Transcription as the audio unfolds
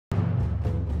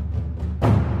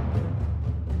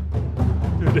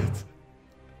with it.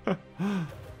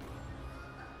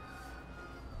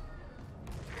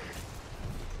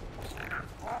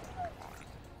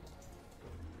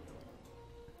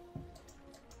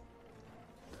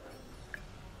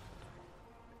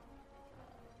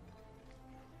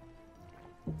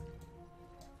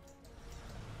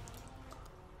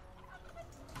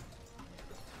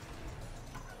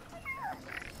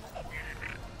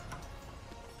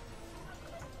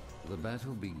 The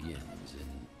battle begins in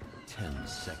 10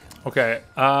 seconds. Okay,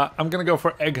 I'm gonna go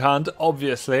for egg hunt,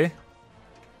 obviously.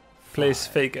 Place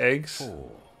fake eggs.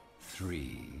 4,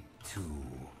 3, 2,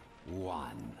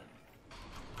 1.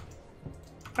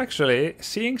 Actually,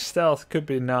 seeing stealth could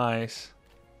be nice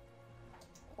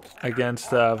against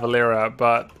Valera,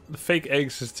 but the fake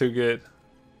eggs is too good.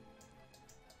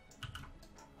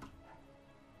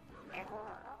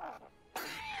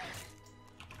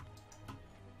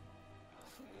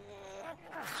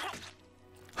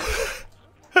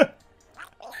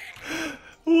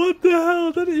 What the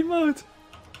hell, that emote?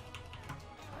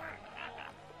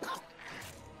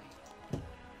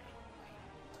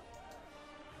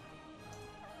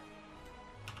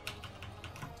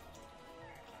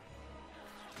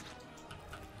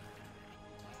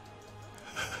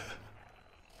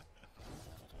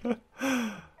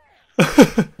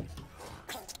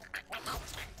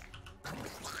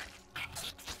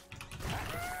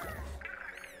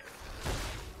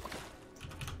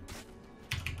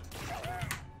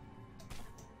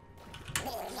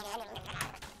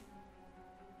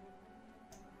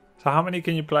 So how many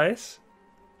can you place?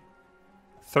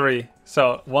 3.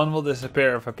 So one will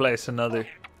disappear if I place another.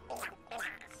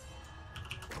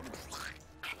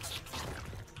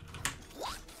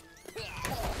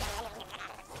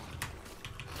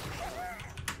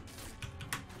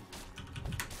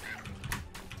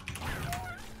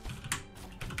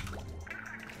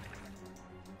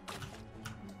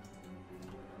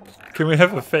 Can we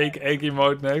have a fake egg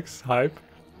emote next? Hype.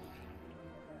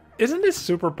 Isn't this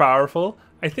super powerful?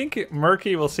 I think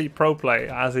Murky will see pro play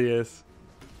as he is.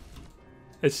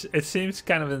 It seems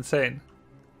kind of insane.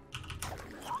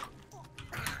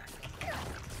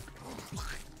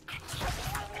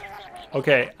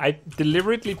 Okay, I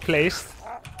deliberately placed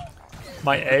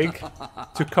my egg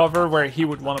to cover where he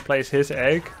would want to place his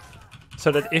egg.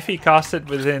 So that if he cast it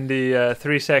within the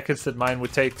 3 seconds that mine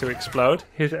would take to explode,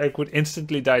 his egg would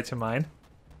instantly die to mine.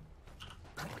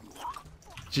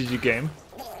 GG game.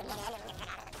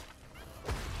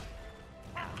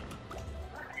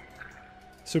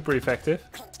 Super effective.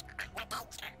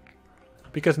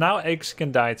 Because now eggs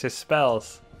can die to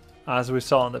spells, as we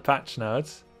saw in the patch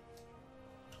notes.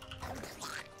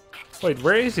 Wait,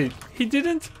 where is he? He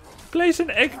didn't place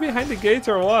an egg behind the gate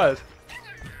or what?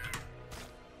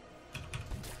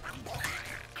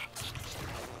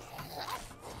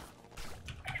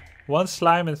 One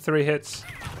slime and 3 hits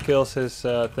kills his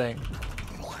thing.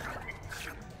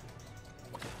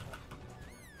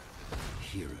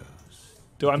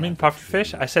 Do I mean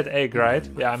pufferfish? I said egg, right?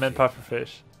 Yeah, I meant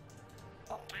pufferfish.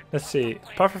 Let's see.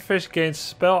 Pufferfish gains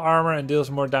spell armor and deals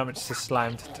more damage to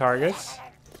slimed targets.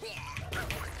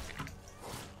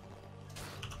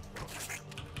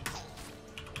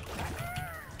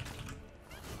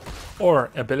 Or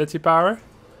ability power.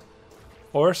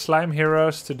 Or slime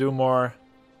heroes to do more.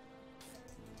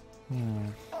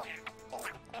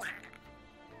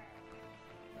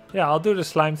 Yeah, I'll do the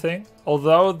slime thing.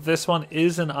 Although this one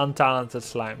is an untalented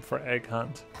slime for egg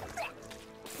hunt.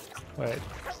 Wait.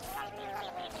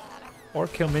 Or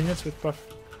kill minions with buff.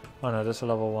 Oh no, that's a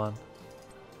level 1.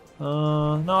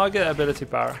 No, I'll get ability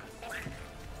power.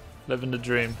 Living the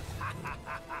dream.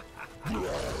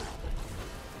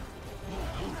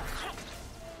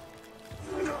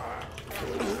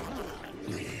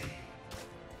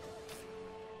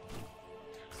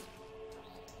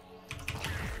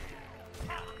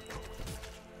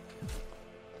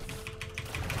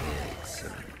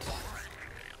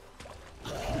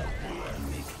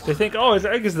 They think, oh, his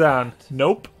egg is down.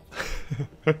 Nope.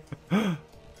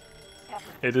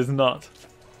 It is not.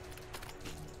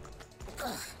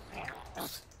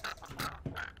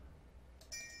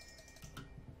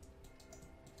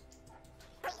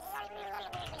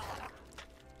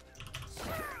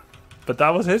 But that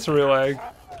was his real egg.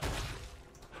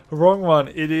 Wrong one,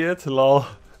 idiot, lol.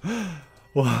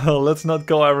 Well, let's not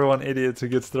call everyone idiots who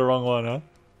gets the wrong one, huh?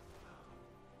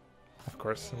 Of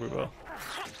course, we will.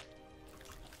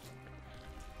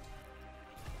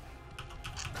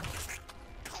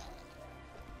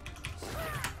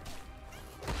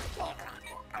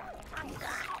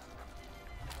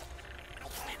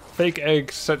 Fake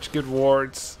eggs, such good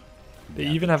wards. They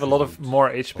even have a lot of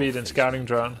more HP than Scouting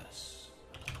Drone.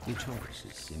 The choice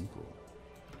is simple.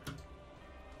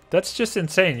 That's just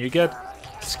insane. You get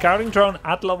scouting drone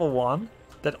at level 1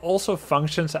 that also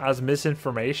functions as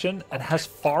misinformation and has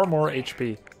far more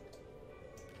HP.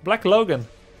 Black Logan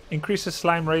increases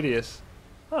slime radius.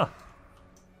 Huh.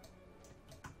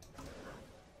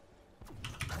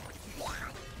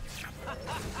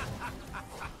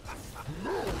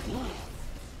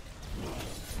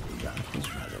 That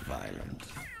was rather violent.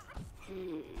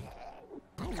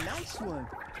 Nice one.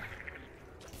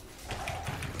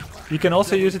 You can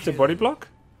also use it to body block.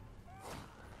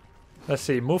 Let's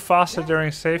see. Move faster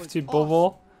during safety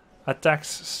bubble. Attacks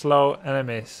slow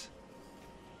enemies.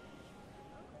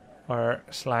 Or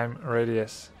slime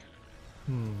radius.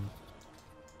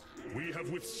 We have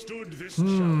withstood this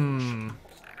challenge.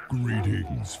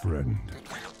 Greetings, friend.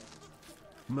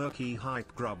 Murky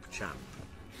hype grub champ.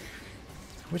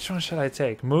 Which one should I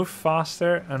take? Move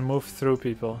faster and move through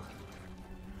people.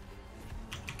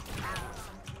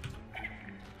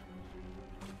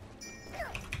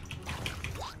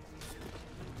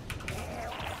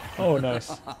 Oh, nice.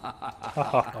 That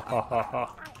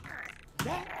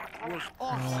was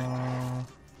awesome.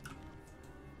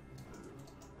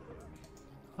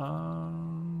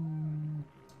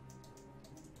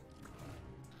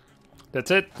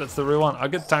 That's it. That's the real one. I'll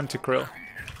get time to krill.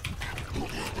 You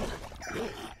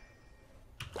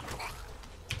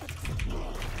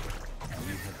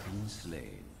have been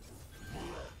slain.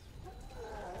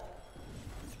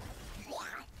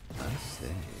 I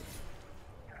say.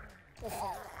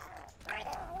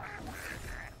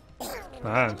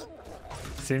 Man.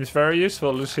 Seems very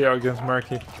useful, Lucio against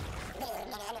Murky.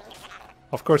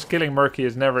 Of course, killing Murky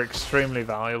is never extremely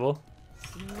valuable.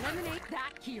 Eliminate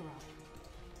that hero.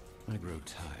 I grow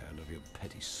tired of your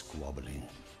petty squabbling.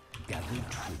 Gather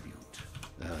tribute.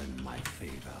 Earn my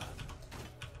favor.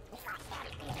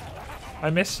 I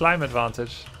miss slime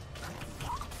advantage.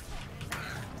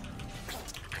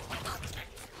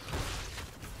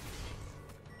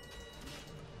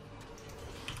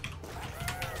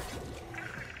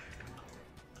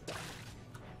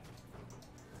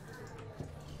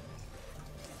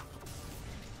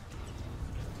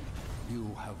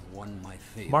 You have won my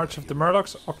favor. March of the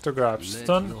Murlocs, Octograb,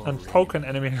 stun and poke an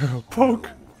enemy hero. Poke!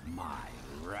 My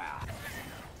wrath.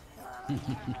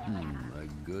 A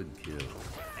good kill.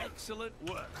 Excellent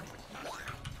work.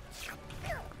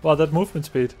 Well, that movement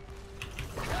speed.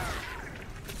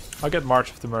 I'll get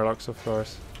March of the Murlocs, of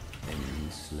course. Enemy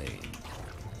slain.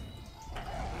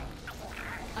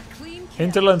 A clean kill.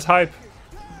 Hinterland's hype.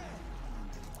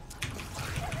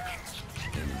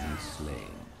 Enemy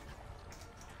slain.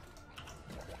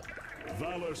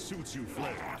 Valor suits you,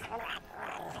 friend.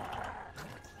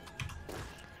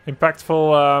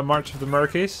 Impactful March of the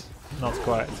Murkies? Not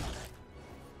quite.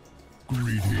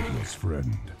 Greetings,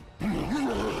 friend.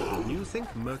 You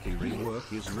think Murky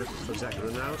rework is ripped for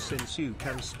Zagara now since you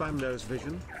can spam nose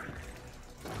vision?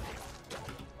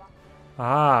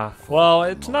 Ah, well,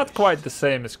 it's not quite the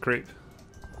same as Creep.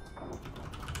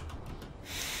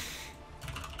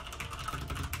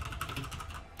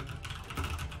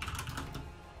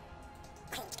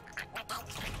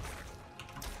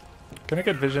 Can I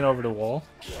get vision over the wall?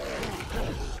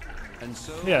 And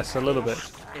so Yes, a little bit.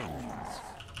 ends.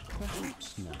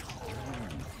 Perhaps now.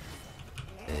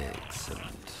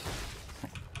 Excellent.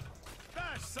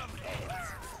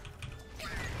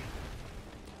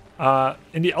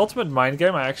 In the ultimate mind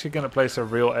game, I'm actually gonna place a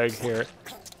real egg here.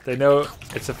 They know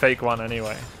it's a fake one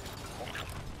anyway.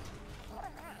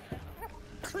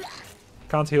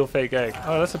 Can't heal fake egg.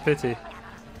 Oh, that's a pity.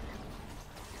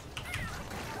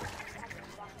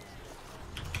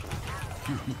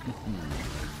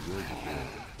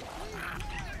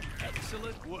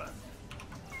 Excellent work.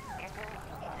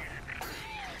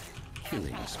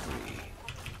 Killing spree.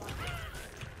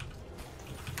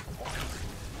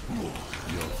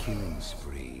 Your killing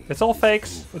spree. It's all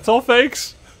fakes. It's all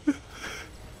fakes.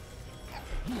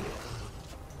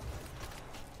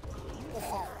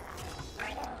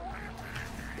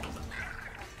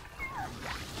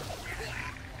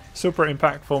 Super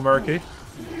impactful Murky.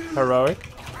 Heroic.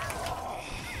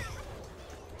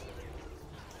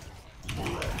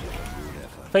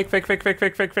 Fake, fake, fake, fake,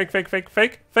 fake, fake, fake, fake, fake,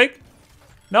 fake, fake.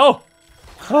 No!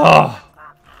 Oh.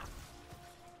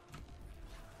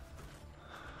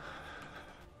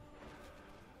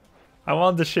 I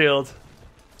want the shield.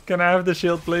 Can I have the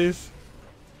shield, please?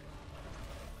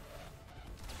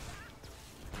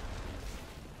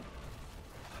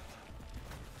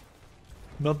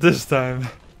 Not this time.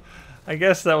 I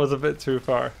guess that was a bit too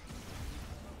far.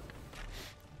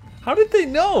 How did they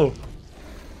know?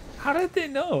 How did they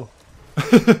know?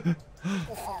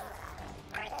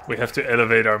 We have to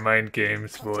elevate our mind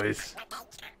games, boys.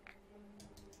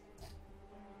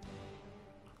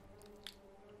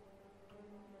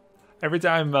 Every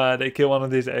time they kill one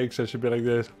of these eggs, I should be like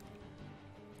this.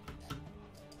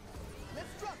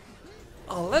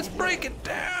 Oh, let's break it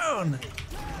down!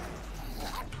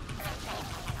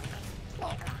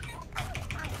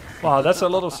 Wow, that's a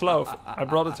little slow. I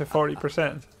brought it to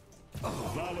 40%.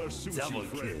 Valor suits you,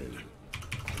 friend.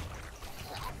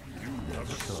 You have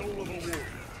the soul of a warrior.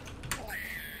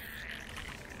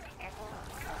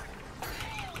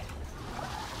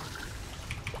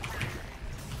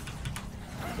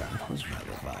 That was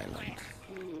rather violent.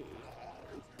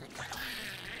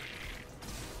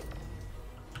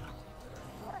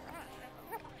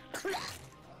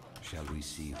 Shall we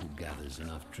see who gathers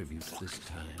enough tributes this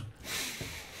time?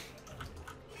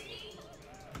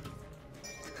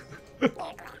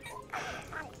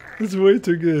 It's way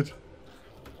too good.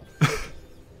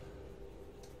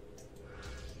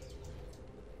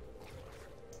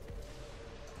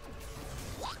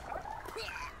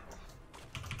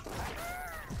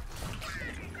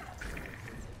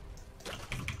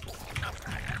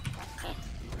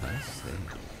 I say.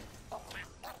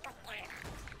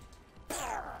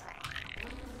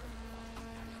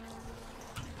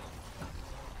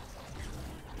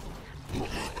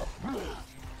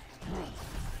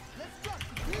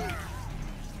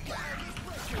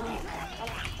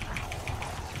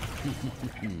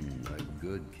 A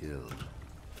good kill.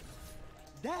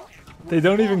 They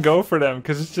don't even go for them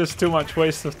because it's just too much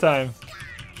waste of time.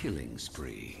 Killing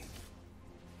spree.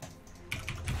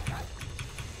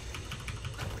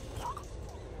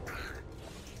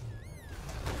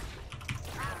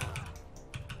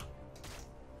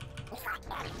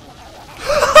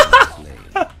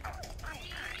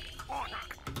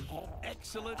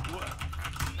 Excellent work.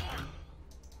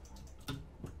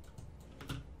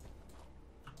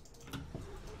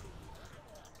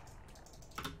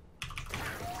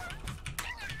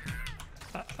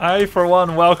 I, for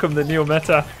one, welcome the new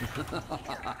meta.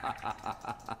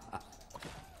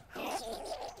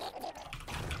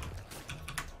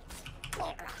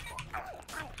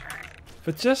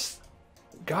 But just,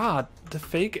 God, the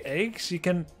fake eggs, you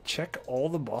can check all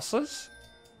the bosses?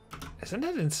 Isn't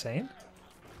that insane?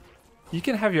 You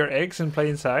can have your eggs in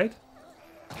plain sight.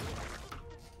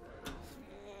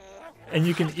 And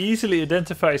you can easily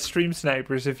identify stream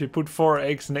snipers if you put 4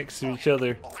 eggs next to each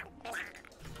other.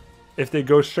 If they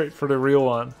go straight for the real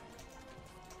one.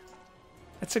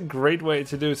 That's a great way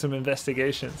to do some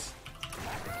investigations.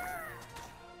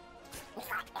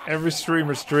 Every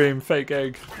streamer's dream, fake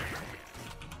egg.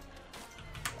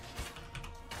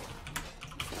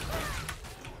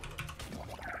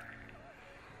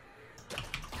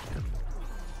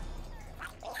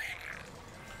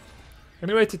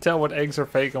 Any way to tell what eggs are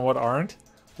fake and what aren't?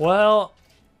 Well,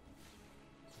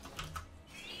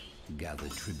 Gather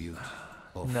tribute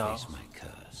or No. face my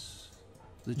curse.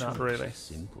 The Not choice really. is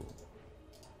simple.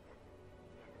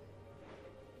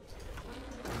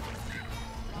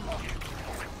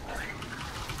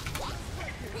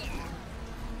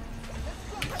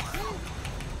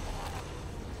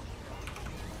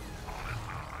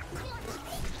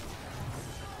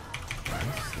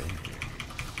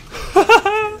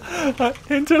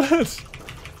 Hinterless.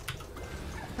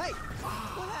 Hey,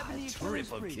 what happened to your killing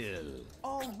Triple spree? kill.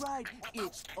 All right,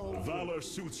 it's over. Valor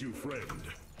suits you, friend.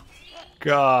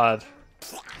 God.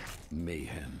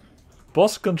 Mayhem.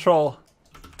 Boss control.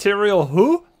 Tyrael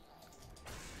who?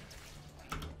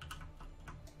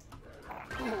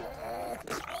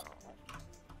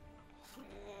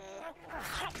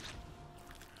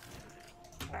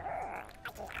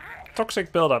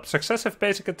 Toxic buildup. Successive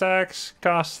basic attacks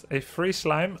cast a free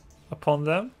slime upon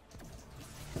them.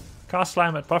 Cast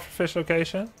slime at pufferfish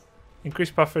location.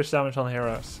 Increase pufferfish damage on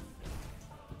heroes.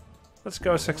 Let's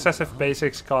go successive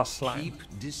basics cast slime.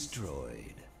 Keep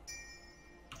destroyed.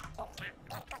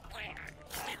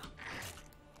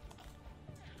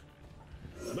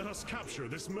 Let us capture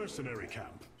this mercenary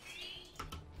camp.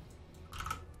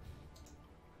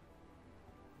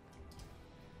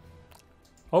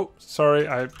 Oh, sorry,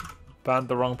 I banned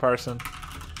the wrong person.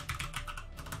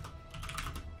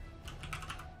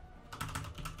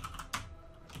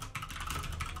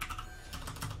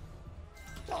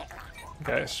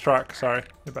 Okay, struck, sorry,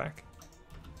 you're back.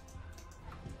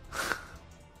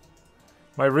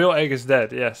 My real egg is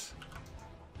dead, yes.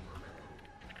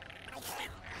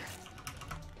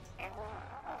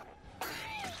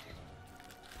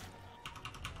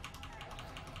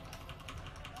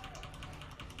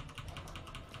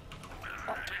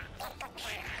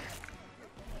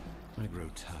 I grow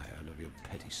tired of your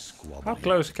petty squabbling. How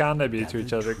close can they be to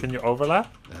each other? Can you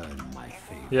overlap? Earn my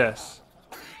favor. Yes.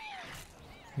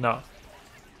 No.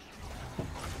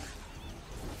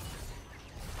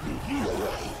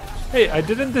 Hey, I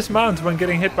didn't dismount when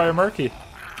getting hit by a Murky.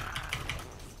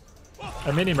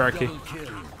 A mini Murky. Double kill.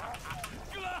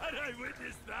 Glad I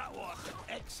witnessed that one.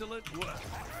 Excellent work.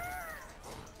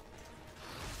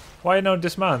 Why no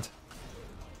dismount?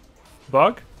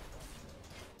 Bug?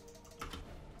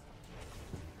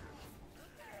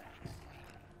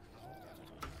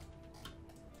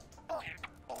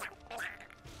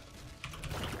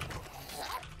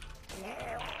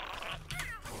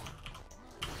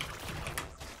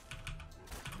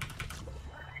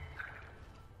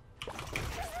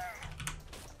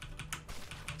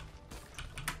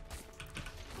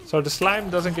 So the slime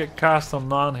doesn't get cast on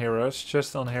non-heroes,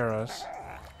 just on heroes.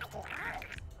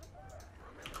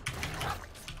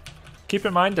 Keep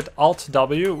in mind that Alt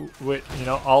W, with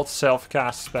Alt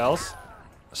self-cast spells,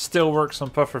 still works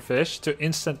on pufferfish to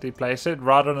instantly place it,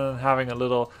 rather than having a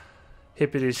little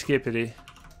hippity-skippity.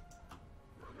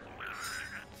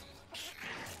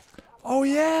 Oh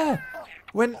yeah!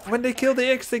 When they kill the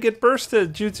eggs, they get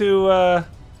bursted due to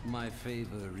My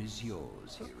favor is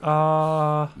yours,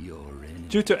 hero. Your enemy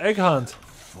due to egg hunt.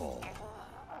 fall.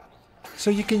 So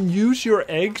you can use your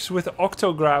eggs with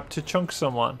Octograb to chunk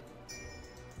someone.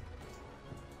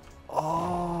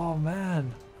 Oh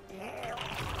man.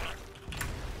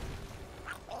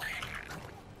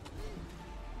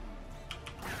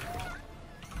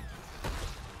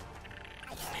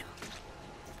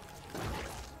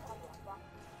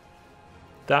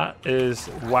 That is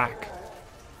whack.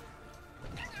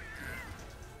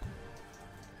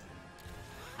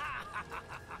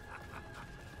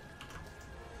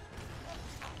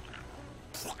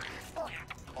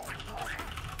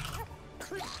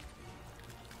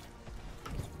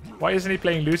 Why isn't he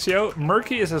playing Lucio?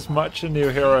 Murky is as much a new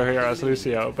hero here as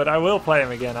Lucio, but I will play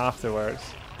him again afterwards.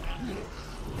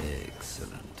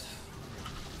 Excellent.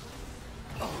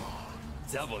 Oh,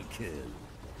 double kill.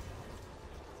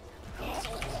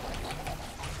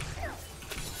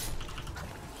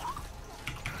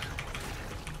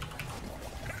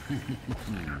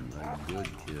 A good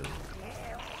kill.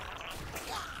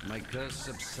 My curse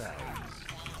subsides.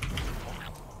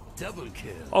 Double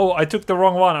kill. Oh, I took the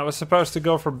wrong one. I was supposed to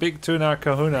go for Big Tuna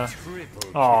Kahuna. Triple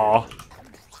kill. Aw.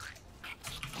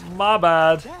 My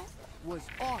bad. That was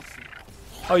awesome.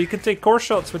 Oh, you can take core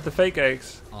shots with the fake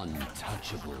eggs.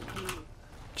 Untouchable.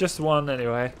 Just one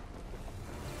anyway.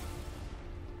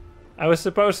 I was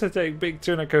supposed to take Big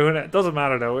Tuna Kahuna. It doesn't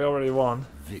matter though, we already won.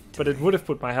 Victory. But it would have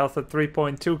put my health at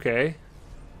 3.2k.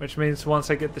 Which means once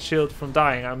I get the shield from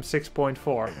dying, I'm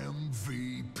 6.4.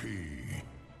 MVP.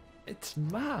 It's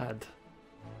mad.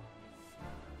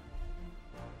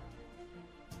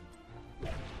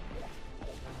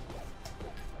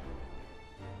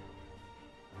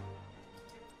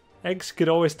 Eggs could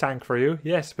always tank for you.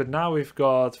 Yes, but now we've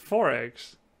got 4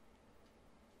 eggs.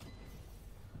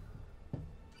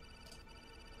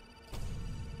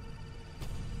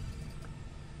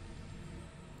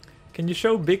 Can you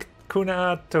show Big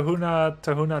Tuna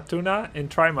in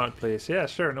try mode, please? Yeah,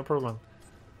 sure, no problem.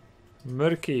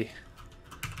 Murky.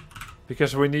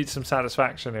 Because we need some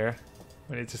satisfaction here.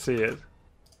 We need to see it.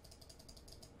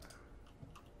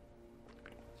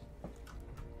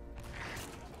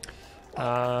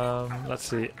 Let's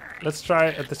see. Let's try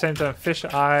at the same time. Fish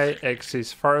Eye, Egg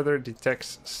sees farther,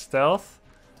 detects stealth.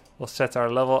 We'll set our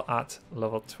level at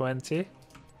level 20.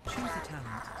 Choose a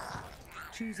talent.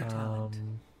 Choose a talent.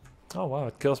 Oh wow,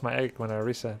 it kills my egg when I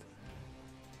reset.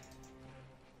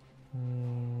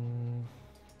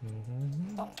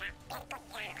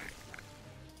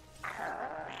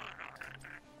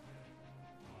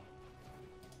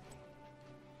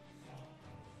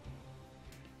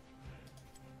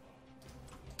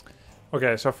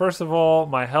 Okay, so first of all,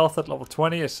 my health at level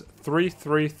 20 is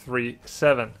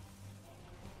 3337.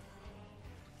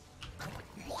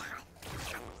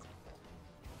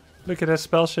 Look at that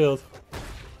spell shield.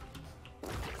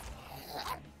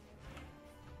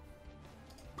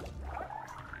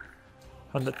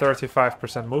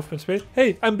 135% movement speed.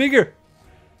 Hey, I'm bigger!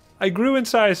 I grew in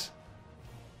size.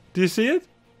 Do you see it?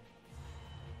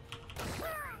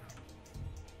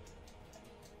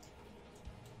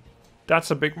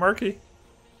 That's a big Murky.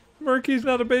 Murky's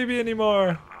not a baby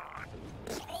anymore.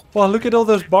 Wow, look at all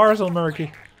those bars on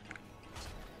Murky.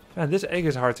 Man, this egg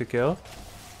is hard to kill.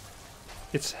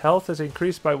 Its health is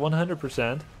increased by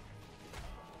 100%.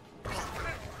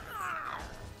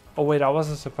 Oh wait, I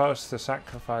wasn't supposed to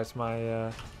sacrifice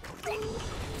my...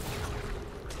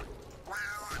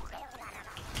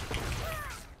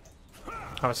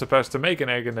 I was supposed to make an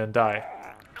egg and then die.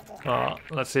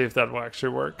 Let's see if that will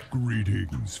actually work.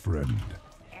 Greetings, friend.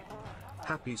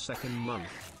 Happy second month,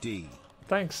 D.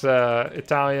 Thanks,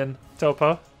 Italian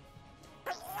Topo.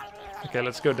 Okay,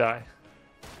 let's go die.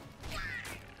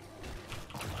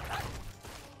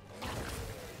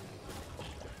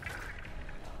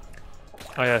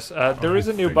 Oh yes, there is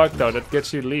a new bug though that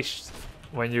gets you leashed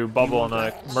when you bubble on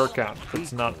a Murk count.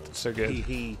 It's not so good.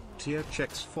 Hee tier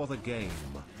checks for the game.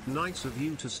 Nice of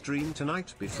you to stream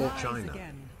tonight before Rise China. again,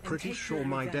 and Pretty take sure your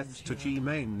my revenge, death to hero.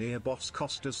 G-Main near boss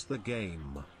cost us the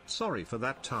game. Sorry for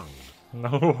that tongue.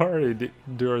 No worry,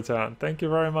 Duratown. Thank you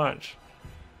very much.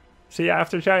 See you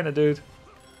after China, dude.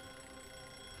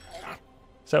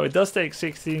 So it does take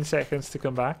 16 seconds to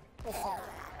come back.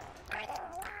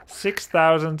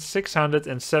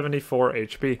 6,674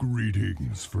 HP.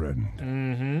 Greetings,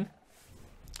 friend.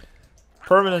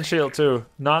 Permanent shield too,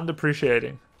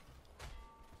 non-depreciating.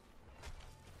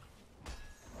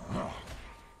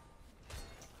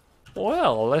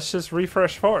 Well, let's just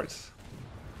refresh forts.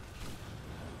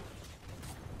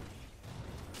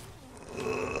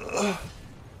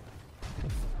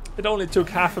 It only took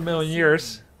 500,000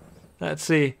 years. Let's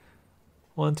see.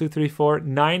 1, 2, 3, 4,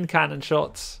 9 cannon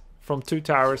shots from 2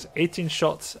 towers, 18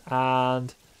 shots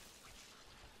and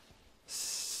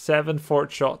 7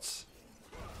 fort shots.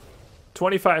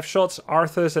 25 shots,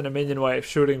 Arthas and a minion wave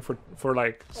shooting for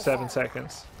like 7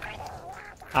 seconds.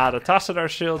 Add a Tassadar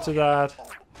shield to that.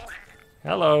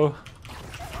 Hello.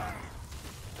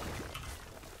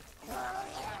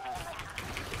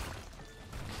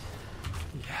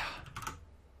 Yeah.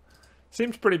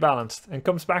 Seems pretty balanced and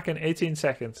comes back in 18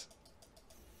 seconds.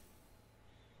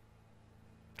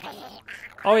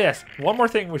 Oh yes, one more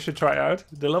thing we should try out.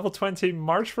 The level 20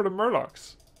 March for the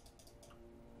Murlocs.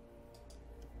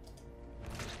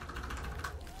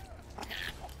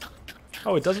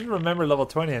 Oh, it doesn't remember level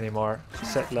 20 anymore.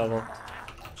 Set level.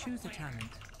 Choose a talent.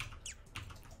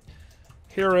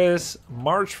 Here is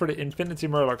March for the Infinity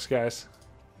Murlocs, guys.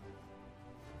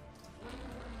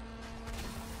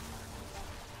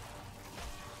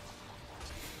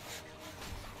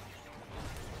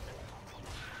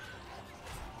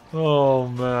 Oh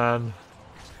man.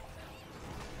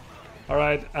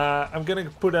 Alright, I'm gonna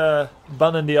put a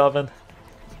bun in the oven.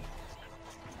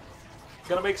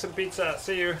 Gonna make some pizza.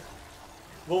 See you.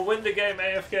 We'll win the game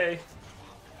AFK.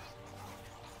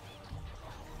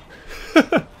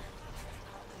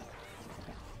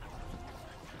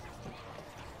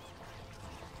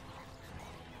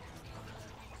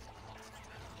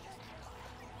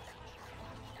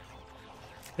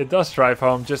 It does drive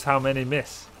home just how many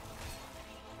miss.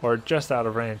 Or just out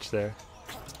of range there.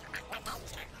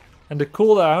 And the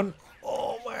cooldown.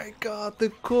 Oh my god, the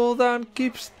cooldown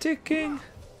keeps ticking.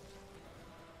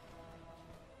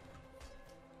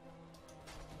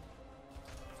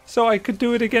 So I could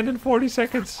do it again in 40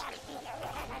 seconds.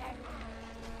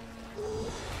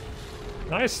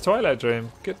 Nice Twilight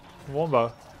Dream. Good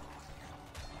wombo.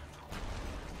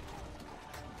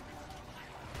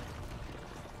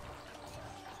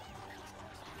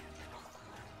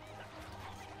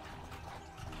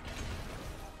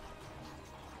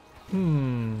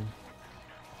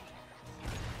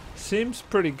 Seems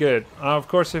pretty good. Of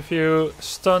course, if you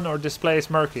stun or displace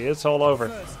Murky, it's all over.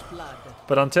 First blood.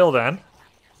 But until then,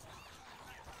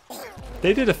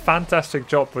 they did a fantastic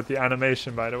job with the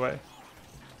animation, by the way.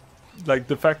 Like,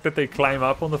 the fact that they climb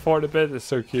up on the fort a bit is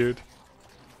so cute.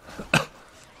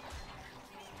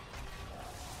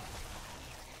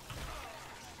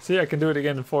 See, I can do it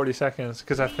again in 40 seconds,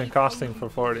 because I've been casting for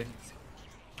 40.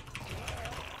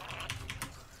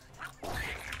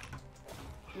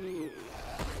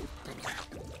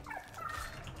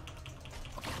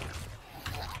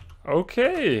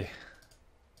 Okay.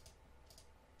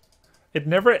 It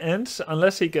never ends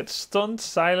unless he gets stunned,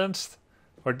 silenced,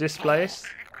 or displaced.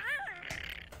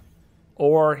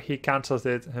 Or he cancels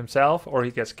it himself, or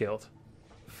he gets killed.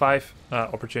 5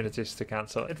 opportunities to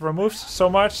cancel. It removes so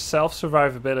much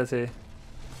self-survivability,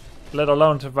 let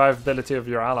alone survivability of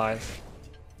your allies.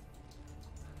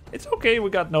 It's okay, we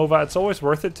got Nova. It's always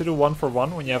worth it to do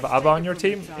 1-for-1 when you have Abba on your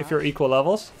team, if you're equal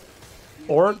levels.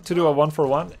 Or to do a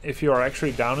 1-for-1 if you are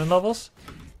actually down in levels.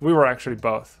 We were actually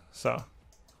both, so...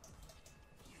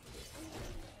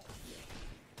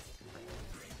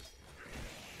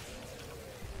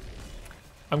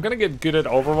 I'm gonna get good at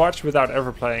Overwatch without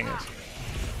ever playing it.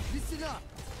 Listen up.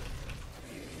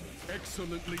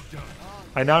 Excellently done.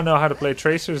 I now know how to play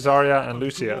Tracer, Zarya, and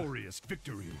Lucio. Glorious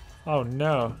victory. Oh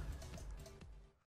no.